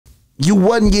you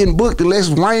wasn't getting booked unless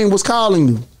Rain was calling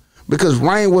you, because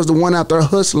Rain was the one out there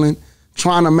hustling,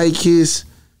 trying to make his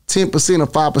 10% or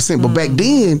 5%. But back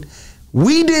then,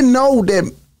 we didn't know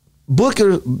that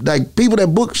booker, like people that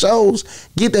book shows,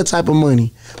 get that type of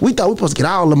money. We thought we supposed to get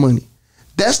all the money.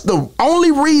 That's the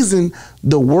only reason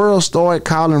the world started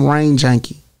calling Rain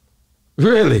Janky.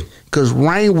 Really? Because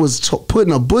Rain was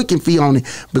putting a booking fee on it,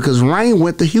 because Rain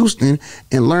went to Houston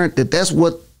and learned that that's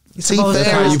what that's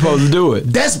how you supposed to do it.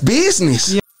 That's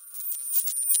business.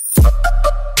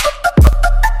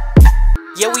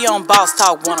 Yeah, we on Boss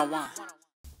Talk 101.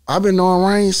 I've been knowing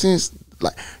Rain since,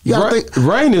 like, you gotta think.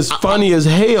 Rain is funny as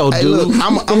hell, Hey, dude. look,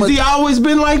 Has he always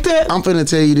been like that? I'm finna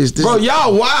tell you this. Bro,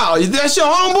 y'all, wow. Is that your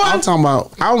homeboy? I'm talking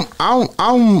about,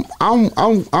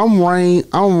 I'm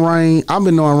Rain. I've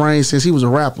been knowing Rain since he was a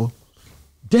rapper.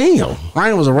 Damn.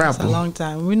 Rain was a rapper. That's a long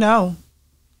time. We know.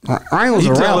 Rain was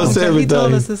a rapper. Us everything. He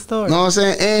told us his story. You know what I'm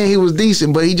saying? And he was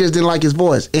decent, but he just didn't like his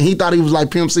voice. And he thought he was like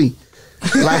Pimp C.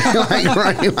 like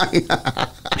Rain.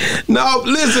 No,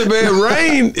 listen, man.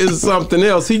 Rain is something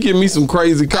else. He give me some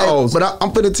crazy calls. Hey, but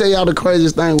I'm finna tell y'all the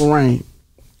craziest thing with Rain.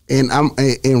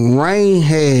 And Rain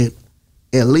had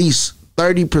at least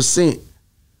 30%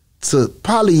 to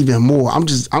probably even more. I'm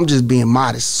just being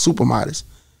modest, super modest,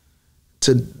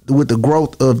 with the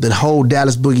growth of the whole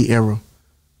Dallas Boogie era.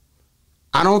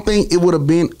 I don't think it would have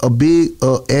been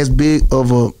as big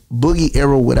of a Boogie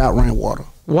era without Rainwater.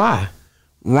 Why?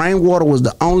 Rainwater was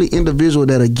the only individual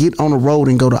that'll get on the road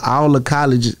and go to all the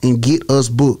colleges and get us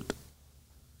booked.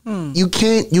 You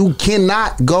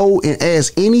cannot go and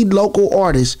ask any local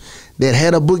artist that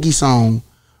had a Boogie song.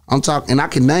 I'm talking, and I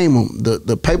can name them: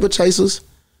 the Paper Chasers,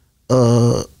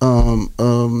 what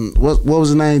was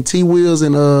his name? T Wills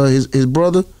and his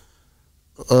brother,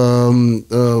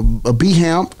 B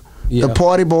Hamp, the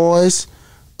Party Boys,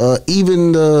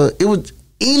 even it was.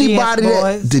 Anybody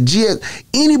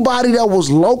anybody that was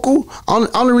local.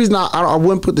 Only reason I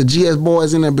wouldn't put the GS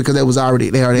Boys in there because they already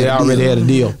had a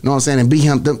deal. You know what I'm saying? And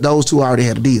those two already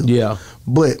had a deal. Yeah.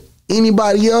 But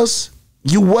anybody else,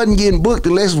 you wasn't getting booked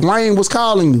unless Rain was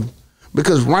calling you,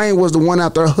 because Rain was the one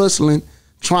out there hustling,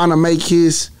 trying to make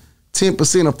his 10%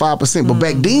 or 5%. But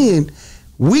back then,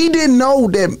 we didn't know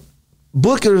that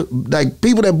booker, like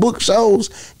people that book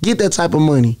shows, get that type of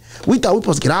money. We thought we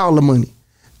supposed to get all the money.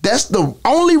 That's the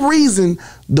only reason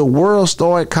the world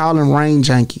started calling Rain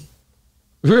Janky.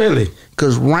 Really?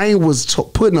 Because Rain was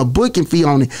putting a booking fee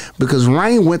on it, because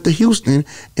Rain went to Houston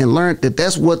and learned that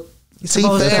that's what that's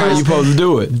how you supposed to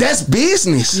do it. That's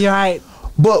business. You're right.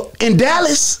 But in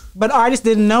Dallas, but artists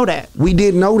didn't know that. We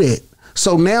didn't know that.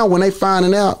 So now when they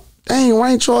finding out, dang,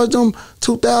 Rain charged them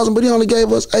 $2,000, but he only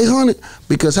gave us $800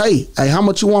 because hey, how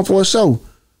much you want for a show?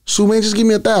 Shoot, man, just give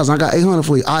me $1,000. I got $800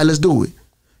 for you. All right, let's do it.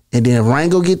 And then if Rain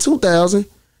go get $2,000,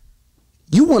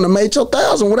 you wouldn't have made your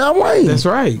 $1,000 without Rain. That's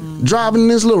right. Driving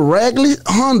this little raggedy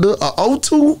Honda, a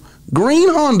 02 green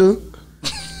Honda,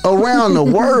 around the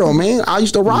world, man. I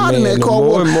used to ride in that car.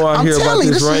 More and more I hear about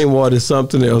this Rainwater is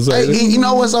something else. Hey, you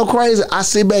know what's so crazy? I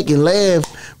sit back and laugh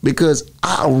because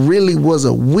I really was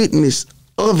a witness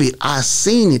of it. I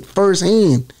seen it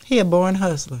firsthand. He a born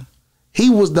hustler. He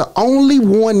was the only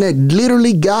one that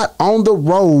literally got on the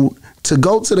road to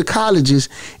go to the colleges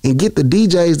and get the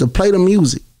DJs to play the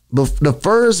music. But the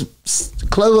first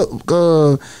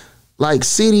club, like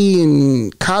city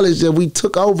and college that we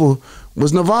took over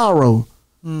was Navarro.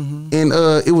 And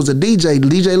it was a DJ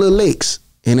Lil Lex.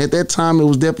 And at that time, it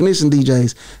was Definition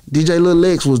DJs. DJ Lil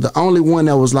Lex was the only one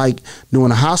that was like doing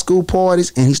the high school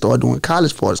parties, and he started doing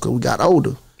college parties because we got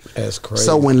older. That's crazy.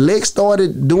 So when Lex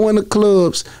started doing the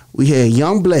clubs, we had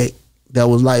Young Black that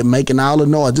was like making all the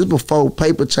noise. Just before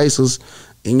Paper Chasers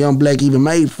and Young Black even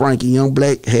made Frankie. Young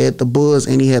Black had the buzz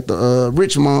and he had the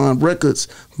Richmond Records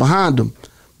behind him.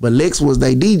 But Lex was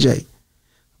their DJ.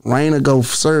 Rain would go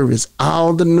service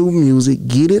all the new music,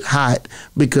 get it hot,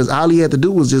 because all he had to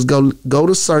do was just go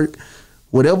to Cirque,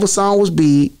 whatever song was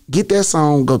big, get that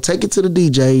song, go take it to the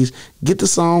DJs, get the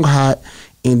song hot,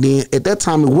 and then at that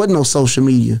time it wasn't no social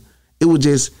media. It was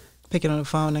just picking on the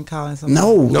phone and calling somebody.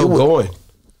 No, going.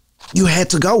 You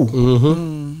had to go.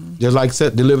 Just like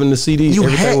delivering the CD,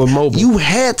 everything was mobile. You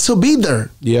had to be there.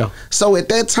 Yeah. So at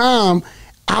that time,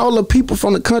 all the people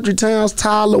from the country towns,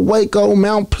 Tyler, Waco,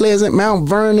 Mount Pleasant, Mount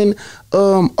Vernon,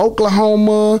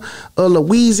 Oklahoma,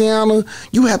 Louisiana,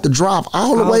 you have to drive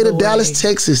all the way to Dallas,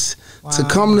 Texas to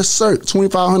come to Cirque,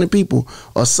 2,500 people,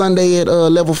 or Sunday at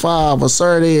Level 5, or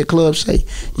Saturday at Club Shea.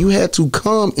 You had to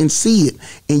come and see it,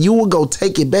 and you would go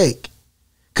take it back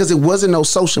because it wasn't no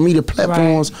social media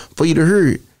platforms for you to hear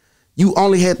it. You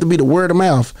only had to be the word of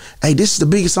mouth. Hey, this is the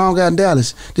biggest song out in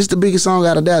Dallas. This is the biggest song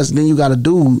out of Dallas. And then you got a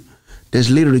dude that's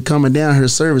literally coming down here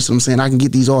servicing them, saying I can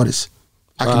get these artists.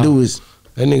 I can do this.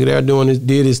 That nigga there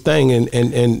did his thing,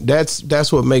 and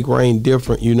that's what make Rain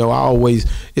different. You know, I always,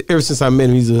 ever since I met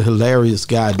him, he's a hilarious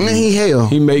guy. Dude. Man,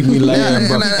 he make me laugh,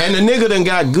 bro. And the nigga done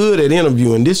got good at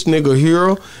interviewing. This nigga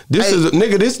hero, this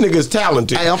nigga's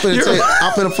talented. Hey, I'm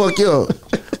finna fuck you up.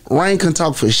 Rain can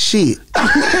talk for shit.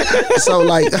 So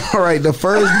like, all right, the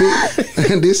first big,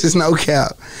 and this is no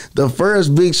cap, the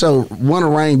first big show, one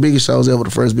of Rain's biggest shows ever, the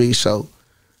first big show.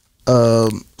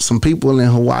 Some people in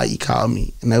Hawaii called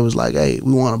me and they was like, hey,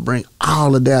 we want to bring all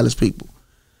the Dallas people.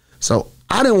 So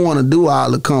I didn't want to do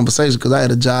all the conversation because I had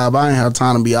a job. I didn't have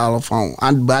time to be all on the phone.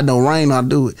 But I know Rain how to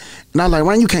do it. And I was like,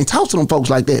 Rain, you can't talk to them folks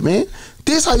like that, man.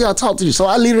 This how y'all talk to you. So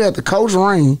I literally had to coach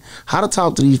Rain how to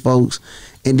talk to these folks.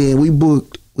 And then we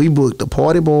booked the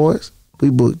Party Boys.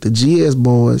 We booked the GS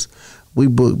Boys. We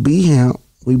booked B-Hamp.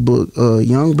 We booked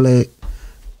Young Black,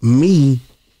 me,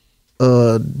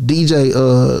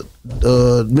 DJ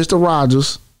Mr.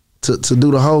 Rogers to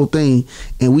do the whole thing,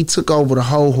 and we took over the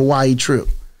whole Hawaii trip.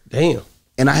 Damn.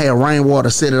 And I had Rainwater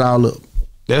set it all up.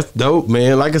 That's dope,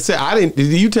 man. Like I said,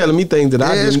 you telling me things that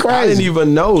I didn't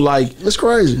even know. Like, it's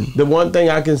crazy. The one thing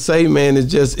I can say, man,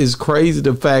 is just it's crazy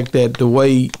the fact that the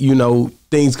way, you know,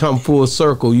 things come full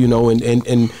circle, you know,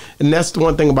 and that's the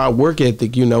one thing about work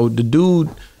ethic, you know, the dude.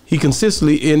 He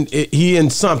consistently in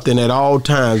something at all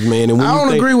times, man. And when I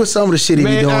don't agree with some of the shit he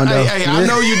be doing, though. I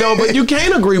know you don't, but you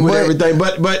can't agree with everything.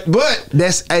 But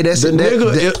that's the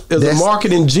nigga is a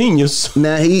marketing genius.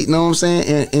 Now you know what I'm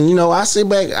saying, and you know I sit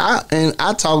back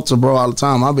I talk to bro all the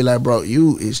time. I'll be like, bro,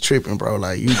 you is tripping, bro.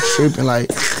 Like you tripping, like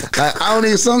I don't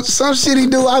even some shit he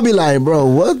do. I'll be like, bro,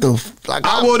 what the like?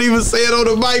 I won't even say it on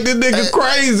the mic. This nigga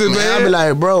crazy, man. I'll be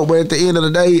like, bro, but at the end of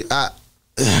the day, I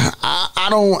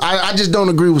just don't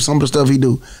agree with some of the stuff he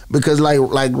do because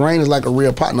like Rain is like a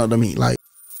real partner to me. Like,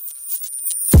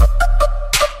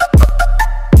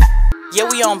 yeah,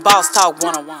 we on Boss Talk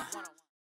 101.